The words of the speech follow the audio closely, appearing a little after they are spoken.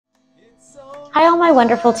Hi all my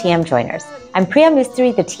wonderful TM joiners. I'm Priya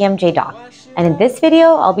Mistry, the TMJ doc, and in this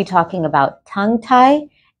video I'll be talking about tongue tie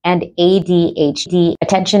and ADHD,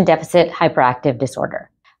 attention deficit hyperactive disorder.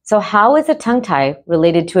 So how is a tongue tie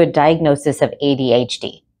related to a diagnosis of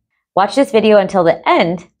ADHD? Watch this video until the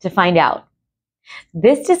end to find out.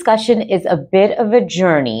 This discussion is a bit of a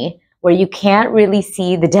journey where you can't really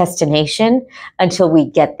see the destination until we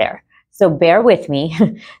get there. So bear with me.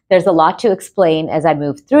 There's a lot to explain as I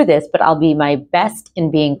move through this, but I'll be my best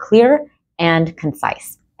in being clear and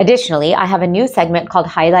concise. Additionally, I have a new segment called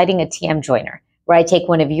Highlighting a TM Joiner, where I take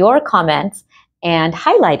one of your comments and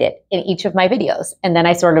highlight it in each of my videos, and then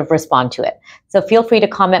I sort of respond to it. So feel free to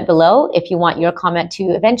comment below if you want your comment to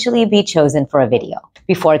eventually be chosen for a video.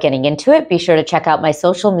 Before getting into it, be sure to check out my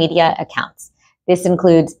social media accounts. This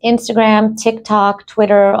includes Instagram, TikTok,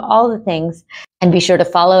 Twitter, all the things, and be sure to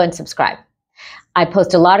follow and subscribe. I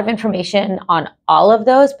post a lot of information on all of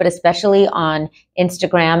those, but especially on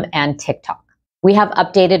Instagram and TikTok. We have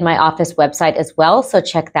updated my office website as well, so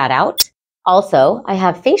check that out. Also, I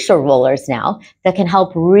have facial rollers now that can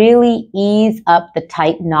help really ease up the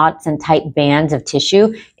tight knots and tight bands of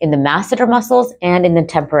tissue in the masseter muscles and in the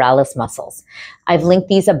temporalis muscles. I've linked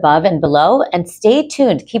these above and below, and stay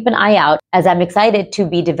tuned. Keep an eye out as I'm excited to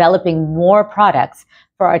be developing more products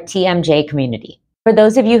for our TMJ community. For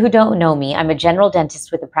those of you who don't know me, I'm a general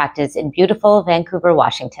dentist with a practice in beautiful Vancouver,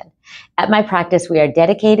 Washington. At my practice, we are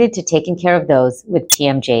dedicated to taking care of those with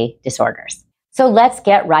TMJ disorders. So let's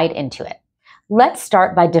get right into it. Let's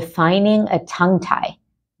start by defining a tongue tie.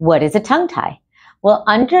 What is a tongue tie? Well,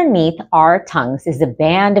 underneath our tongues is a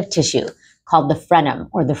band of tissue called the frenum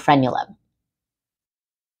or the frenulum.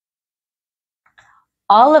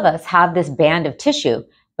 All of us have this band of tissue,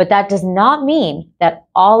 but that does not mean that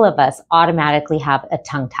all of us automatically have a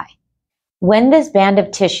tongue tie. When this band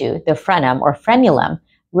of tissue, the frenum or frenulum,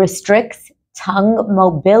 restricts tongue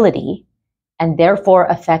mobility and therefore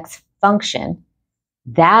affects function,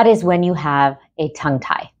 that is when you have a tongue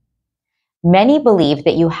tie. Many believe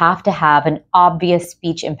that you have to have an obvious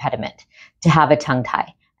speech impediment to have a tongue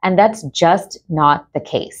tie, and that's just not the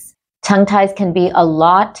case. Tongue ties can be a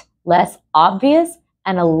lot less obvious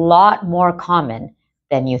and a lot more common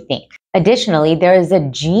than you think. Additionally, there is a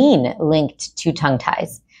gene linked to tongue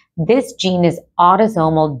ties. This gene is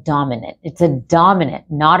autosomal dominant. It's a dominant,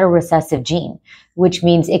 not a recessive gene, which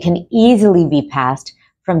means it can easily be passed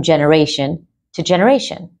from generation to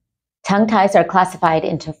generation. Tongue ties are classified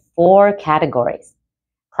into 4 categories.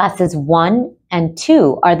 Classes 1 and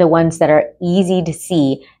 2 are the ones that are easy to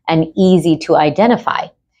see and easy to identify.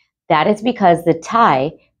 That is because the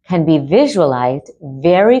tie can be visualized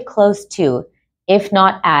very close to, if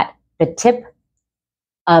not at, the tip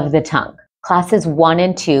of the tongue. Classes 1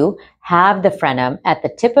 and 2 have the frenum at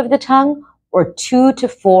the tip of the tongue or 2 to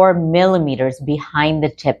 4 millimeters behind the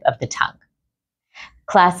tip of the tongue.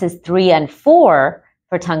 Classes 3 and 4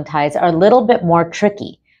 for tongue ties are a little bit more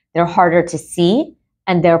tricky. They're harder to see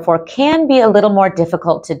and therefore can be a little more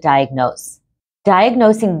difficult to diagnose.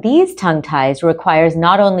 Diagnosing these tongue ties requires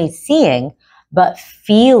not only seeing, but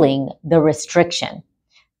feeling the restriction.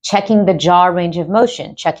 Checking the jaw range of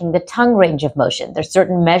motion, checking the tongue range of motion. There's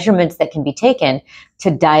certain measurements that can be taken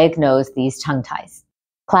to diagnose these tongue ties.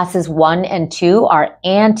 Classes 1 and 2 are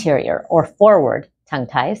anterior or forward tongue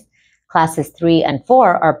ties. Classes 3 and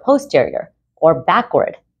 4 are posterior or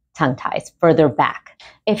backward tongue ties, further back.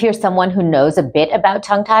 If you're someone who knows a bit about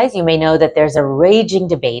tongue ties, you may know that there's a raging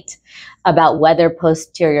debate about whether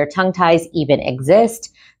posterior tongue ties even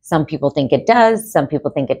exist. Some people think it does, some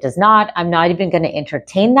people think it does not. I'm not even going to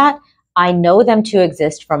entertain that. I know them to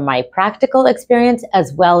exist from my practical experience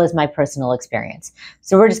as well as my personal experience.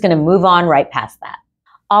 So we're just going to move on right past that.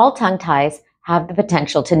 All tongue ties have the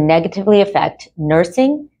potential to negatively affect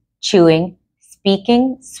nursing, chewing,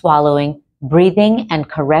 speaking, swallowing, breathing, and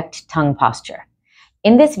correct tongue posture.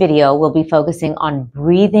 In this video, we'll be focusing on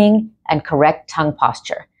breathing and correct tongue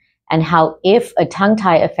posture, and how if a tongue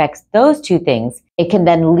tie affects those 2 things, it can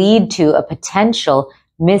then lead to a potential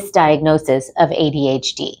misdiagnosis of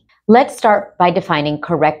ADHD. Let's start by defining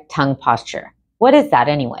correct tongue posture. What is that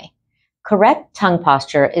anyway? Correct tongue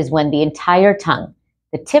posture is when the entire tongue,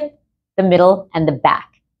 the tip, the middle, and the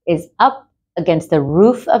back, is up against the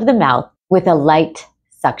roof of the mouth with a light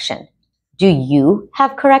suction. Do you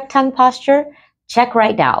have correct tongue posture? Check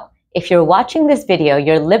right now. If you're watching this video,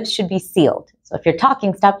 your lips should be sealed. So if you're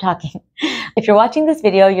talking, stop talking. If you're watching this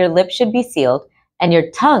video, your lips should be sealed and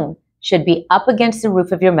your tongue should be up against the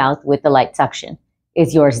roof of your mouth with the light suction.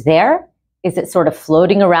 Is yours there? Is it sort of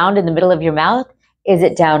floating around in the middle of your mouth? Is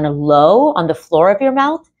it down low on the floor of your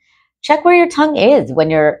mouth? Check where your tongue is when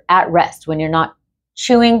you're at rest, when you're not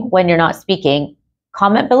chewing when you're not speaking,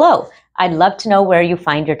 comment below. I'd love to know where you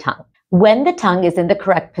find your tongue. When the tongue is in the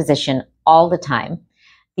correct position all the time,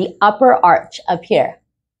 the upper arch up here,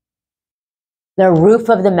 the roof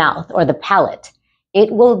of the mouth or the palate,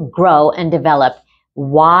 it will grow and develop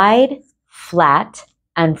wide, flat,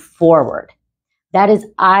 and forward. That is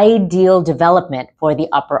ideal development for the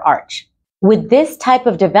upper arch. With this type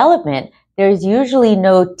of development, there's usually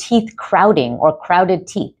no teeth crowding or crowded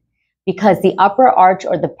teeth because the upper arch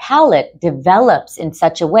or the palate develops in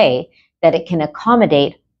such a way that it can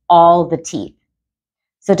accommodate all the teeth.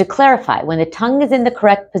 So to clarify, when the tongue is in the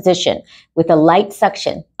correct position with a light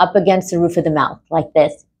suction up against the roof of the mouth like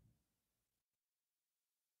this,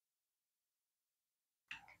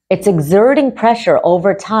 it's exerting pressure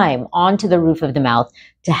over time onto the roof of the mouth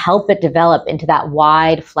to help it develop into that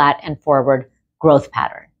wide, flat, and forward growth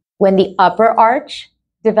pattern. When the upper arch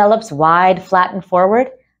develops wide, flat, and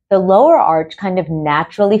forward, the lower arch kind of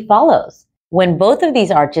naturally follows. When both of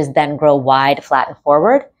these arches then grow wide, flat, and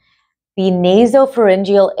forward, the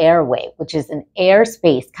nasopharyngeal airway, which is an air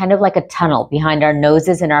space, kind of like a tunnel behind our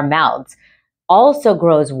noses and our mouths, also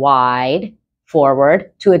grows wide,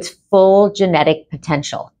 forward to its full genetic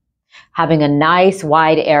potential, having a nice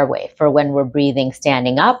wide airway for when we're breathing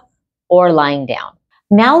standing up or lying down.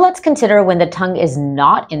 Now let's consider when the tongue is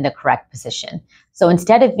not in the correct position. So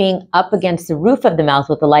instead of being up against the roof of the mouth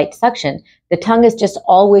with a light suction, the tongue is just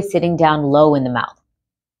always sitting down low in the mouth,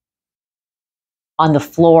 on the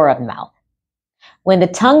floor of the mouth. When the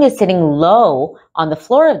tongue is sitting low on the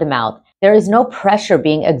floor of the mouth, there is no pressure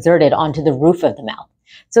being exerted onto the roof of the mouth.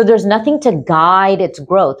 So there's nothing to guide its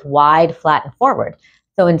growth wide, flat, and forward.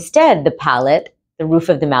 So instead, the palate, the roof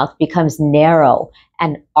of the mouth, becomes narrow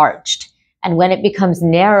and arched. And when it becomes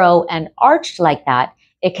narrow and arched like that,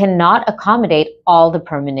 it cannot accommodate all the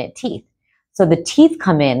permanent teeth. So the teeth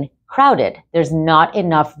come in crowded. There's not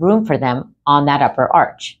enough room for them on that upper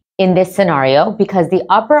arch. In this scenario, because the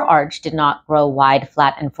upper arch did not grow wide,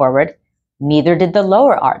 flat, and forward, neither did the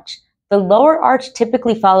lower arch. The lower arch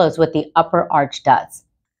typically follows what the upper arch does.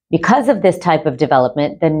 Because of this type of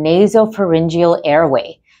development, the nasopharyngeal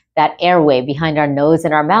airway, that airway behind our nose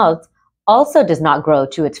and our mouths, also does not grow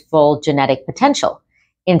to its full genetic potential.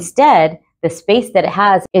 Instead, the space that it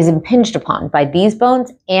has is impinged upon by these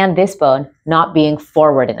bones and this bone not being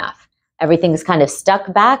forward enough. Everything is kind of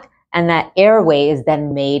stuck back, and that airway is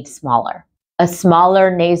then made smaller. A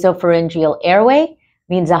smaller nasopharyngeal airway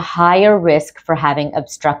means a higher risk for having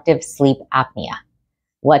obstructive sleep apnea.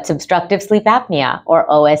 What's obstructive sleep apnea, or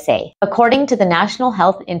OSA? According to the National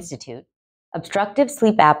Health Institute, obstructive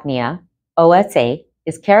sleep apnea, OSA,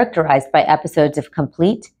 is characterized by episodes of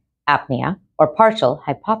complete apnea or partial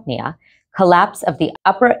hypopnea, collapse of the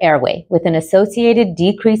upper airway with an associated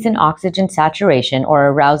decrease in oxygen saturation or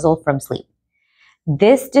arousal from sleep.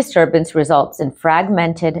 This disturbance results in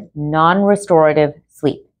fragmented, non-restorative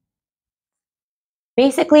sleep.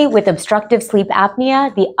 Basically, with obstructive sleep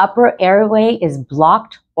apnea, the upper airway is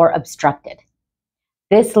blocked or obstructed.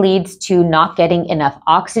 This leads to not getting enough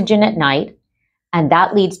oxygen at night, and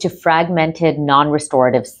that leads to fragmented,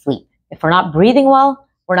 non-restorative sleep. If we're not breathing well,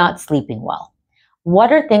 we're not sleeping well.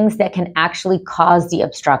 What are things that can actually cause the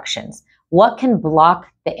obstructions? What can block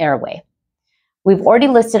the airway? We've already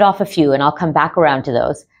listed off a few, and I'll come back around to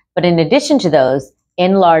those. But in addition to those,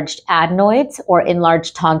 enlarged adenoids or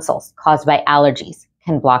enlarged tonsils caused by allergies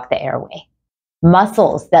can block the airway.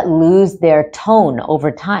 Muscles that lose their tone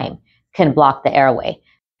over time can block the airway.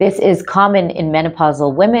 This is common in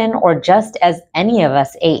menopausal women or just as any of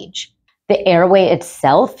us age. The airway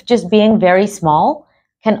itself, just being very small,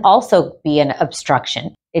 can also be an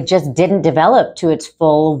obstruction. It just didn't develop to its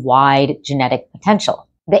full, wide genetic potential.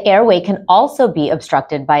 The airway can also be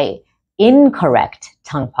obstructed by incorrect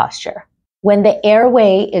tongue posture. When the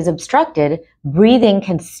airway is obstructed, breathing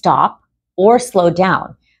can stop or slow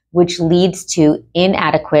down, which leads to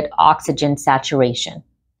inadequate oxygen saturation.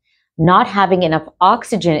 Not having enough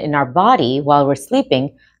oxygen in our body while we're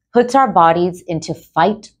sleeping puts our bodies into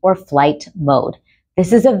fight or flight mode.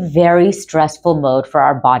 This is a very stressful mode for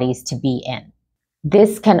our bodies to be in.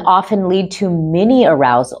 This can often lead to mini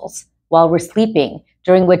arousals while we're sleeping,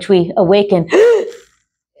 during which we awaken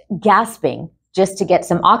gasping just to get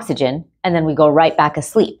some oxygen, and then we go right back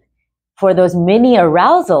asleep. For those mini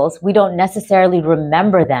arousals, we don't necessarily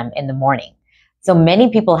remember them in the morning. So many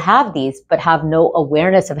people have these, but have no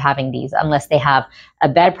awareness of having these unless they have a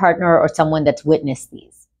bed partner or someone that's witnessed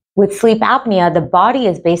these. With sleep apnea, the body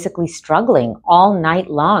is basically struggling all night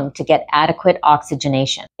long to get adequate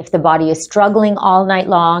oxygenation. If the body is struggling all night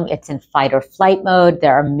long, it's in fight or flight mode,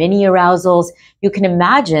 there are mini arousals, you can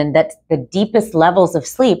imagine that the deepest levels of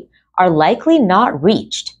sleep are likely not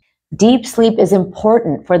reached. Deep sleep is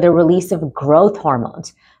important for the release of growth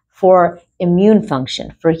hormones, for immune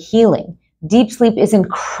function, for healing. Deep sleep is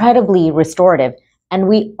incredibly restorative, and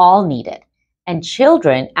we all need it. And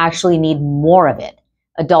children actually need more of it.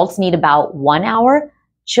 Adults need about 1 hour.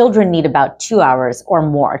 Children need about 2 hours or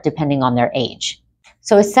more, depending on their age.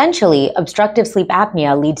 So essentially, obstructive sleep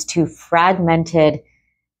apnea leads to fragmented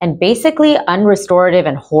and basically unrestorative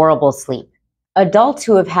and horrible sleep. Adults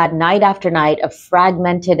who have had night after night of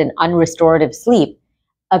fragmented and unrestorative sleep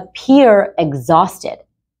appear exhausted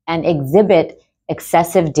and exhibit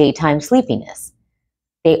excessive daytime sleepiness.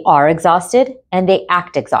 They are exhausted and they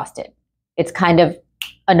act exhausted. It's kind of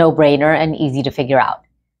a no-brainer and easy to figure out.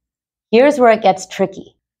 Here's where it gets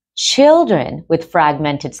tricky. Children with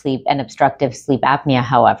fragmented sleep and obstructive sleep apnea,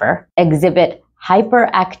 however, exhibit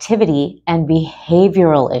hyperactivity and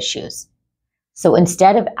behavioral issues. So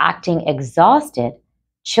instead of acting exhausted,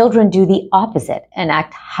 children do the opposite and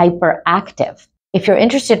act hyperactive. If you're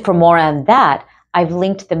interested for more on that, I've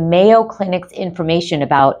linked the Mayo Clinic's information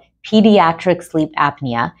about pediatric sleep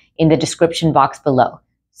apnea in the description box below.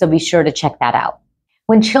 So be sure to check that out.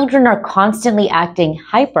 When children are constantly acting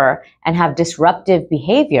hyper and have disruptive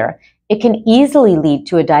behavior, it can easily lead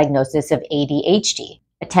to a diagnosis of ADHD,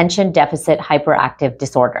 Attention Deficit Hyperactive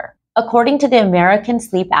Disorder. According to the American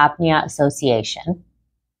Sleep Apnea Association,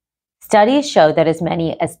 studies show that as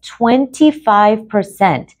many as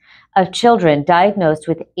 25% of children diagnosed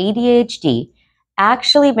with ADHD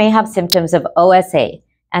actually may have symptoms of OSA,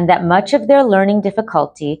 and that much of their learning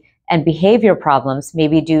difficulty and behavior problems may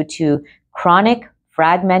be due to chronic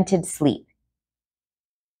fragmented sleep.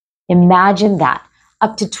 Imagine that.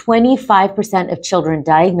 Up to 25% of children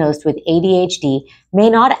diagnosed with ADHD may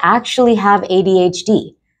not actually have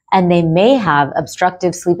ADHD, and they may have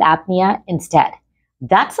obstructive sleep apnea instead.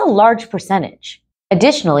 That's a large percentage.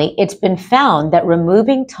 Additionally, it's been found that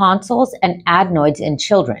removing tonsils and adenoids in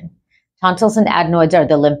children, tonsils and adenoids are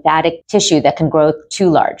the lymphatic tissue that can grow too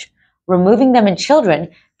large. Removing them in children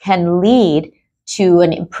can lead to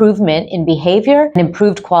an improvement in behavior, an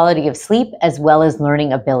improved quality of sleep, as well as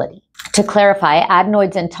learning ability. To clarify,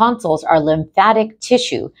 adenoids and tonsils are lymphatic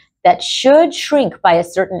tissue that should shrink by a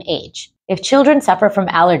certain age. If children suffer from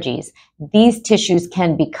allergies, these tissues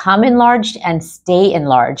can become enlarged and stay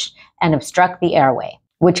enlarged and obstruct the airway,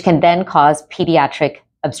 which can then cause pediatric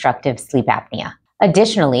obstructive sleep apnea.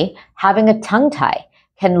 Additionally, having a tongue tie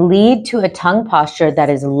can lead to a tongue posture that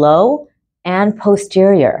is low and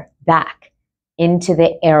posterior back into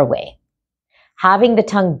the airway. Having the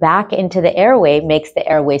tongue back into the airway makes the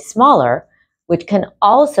airway smaller, which can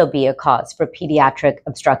also be a cause for pediatric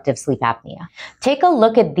obstructive sleep apnea. Take a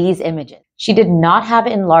look at these images. She did not have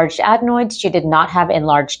enlarged adenoids. She did not have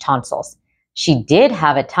enlarged tonsils. She did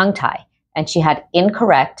have a tongue tie, and she had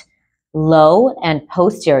incorrect low and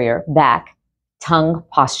posterior back tongue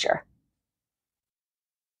posture.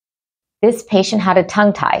 This patient had a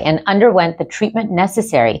tongue tie and underwent the treatment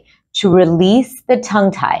necessary to release the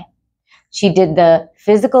tongue tie. She did the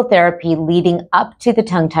physical therapy leading up to the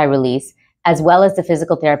tongue tie release, as well as the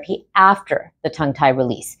physical therapy after the tongue tie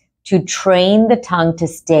release, to train the tongue to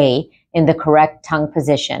stay in the correct tongue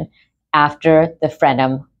position after the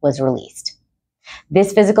frenum was released.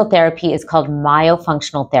 This physical therapy is called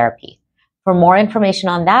myofunctional therapy. For more information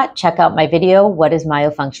on that, check out my video, What is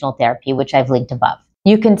Myofunctional Therapy, which I've linked above.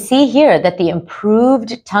 You can see here that the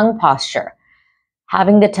improved tongue posture,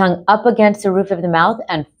 having the tongue up against the roof of the mouth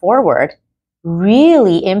and forward,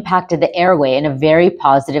 really impacted the airway in a very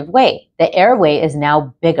positive way. The airway is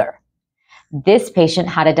now bigger. This patient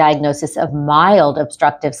had a diagnosis of mild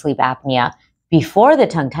obstructive sleep apnea before the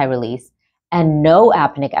tongue tie release and no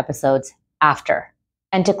apneic episodes after.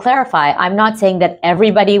 And to clarify, I'm not saying that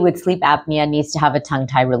everybody with sleep apnea needs to have a tongue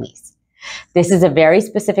tie release. This is a very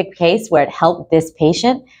specific case where it helped this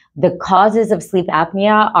patient. The causes of sleep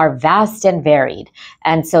apnea are vast and varied,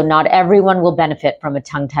 and so not everyone will benefit from a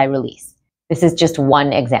tongue tie release. This is just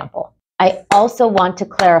one example. I also want to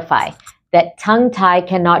clarify that tongue tie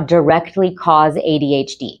cannot directly cause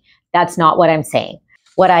ADHD. That's not what I'm saying.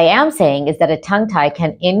 What I am saying is that a tongue tie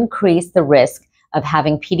can increase the risk of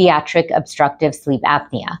having pediatric obstructive sleep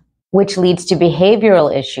apnea, which leads to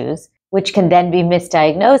behavioral issues, which can then be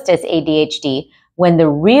misdiagnosed as ADHD when the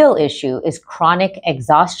real issue is chronic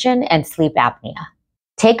exhaustion and sleep apnea.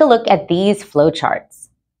 Take a look at these flowcharts.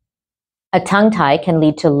 A tongue tie can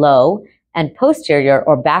lead to low and posterior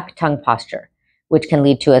or back tongue posture, which can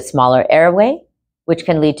lead to a smaller airway, which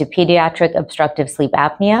can lead to pediatric obstructive sleep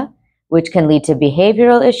apnea, which can lead to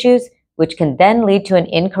behavioral issues, which can then lead to an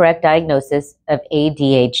incorrect diagnosis of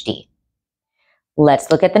ADHD.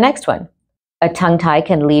 Let's look at the next one. A tongue tie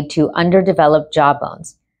can lead to underdeveloped jaw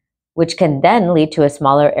bones, which can then lead to a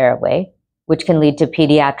smaller airway, which can lead to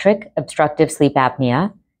pediatric obstructive sleep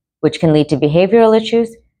apnea, which can lead to behavioral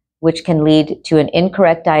issues, which can lead to an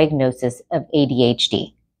incorrect diagnosis of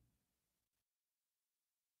ADHD.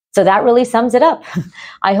 So that really sums it up.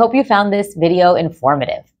 I hope you found this video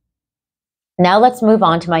informative. Now let's move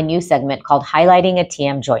on to my new segment called Highlighting a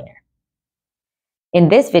TM Joiner. In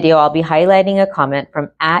this video, I'll be highlighting a comment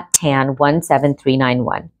from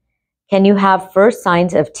 @tan17391. Can you have first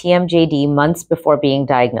signs of TMJD months before being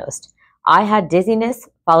diagnosed? I had dizziness,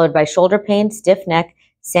 followed by shoulder pain, stiff neck,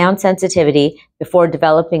 sound sensitivity, before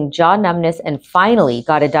developing jaw numbness, and finally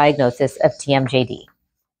got a diagnosis of TMJD.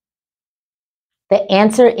 The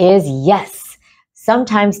answer is yes.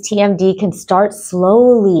 Sometimes TMD can start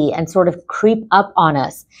slowly and sort of creep up on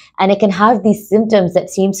us, and it can have these symptoms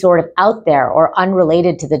that seem sort of out there or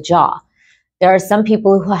unrelated to the jaw. There are some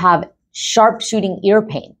people who have sharp shooting ear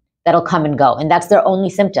pain that'll come and go, and that's their only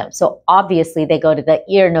symptom. So obviously they go to the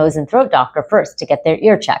ear, nose, and throat doctor first to get their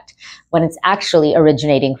ear checked when it's actually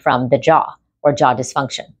originating from the jaw or jaw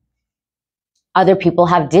dysfunction. Other people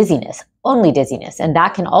have dizziness, only dizziness, and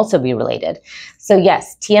that can also be related. So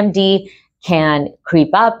yes, TMD can creep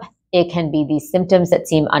up. It can be these symptoms that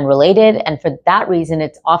seem unrelated, and for that reason,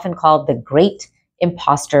 it's often called the great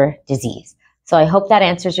imposter disease. So I hope that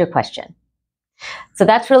answers your question. So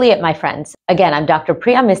that's really it, my friends. Again, I'm Dr.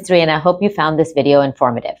 Priya Mistry, and I hope you found this video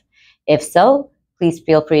informative. If so, please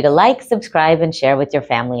feel free to like, subscribe, and share with your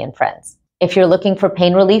family and friends. If you're looking for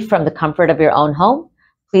pain relief from the comfort of your own home,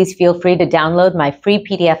 please feel free to download my free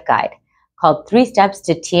PDF guide called 3 Steps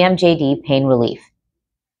to TMJD Pain Relief.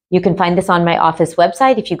 You can find this on my office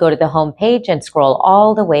website if you go to the home page and scroll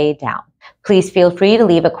all the way down. Please feel free to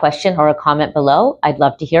leave a question or a comment below. I'd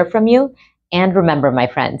love to hear from you. And remember, my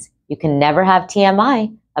friends, you can never have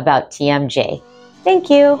TMI about TMJ. Thank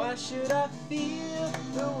you. Why should I feel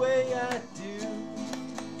the way I do?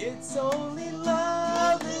 It's only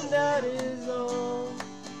love and that is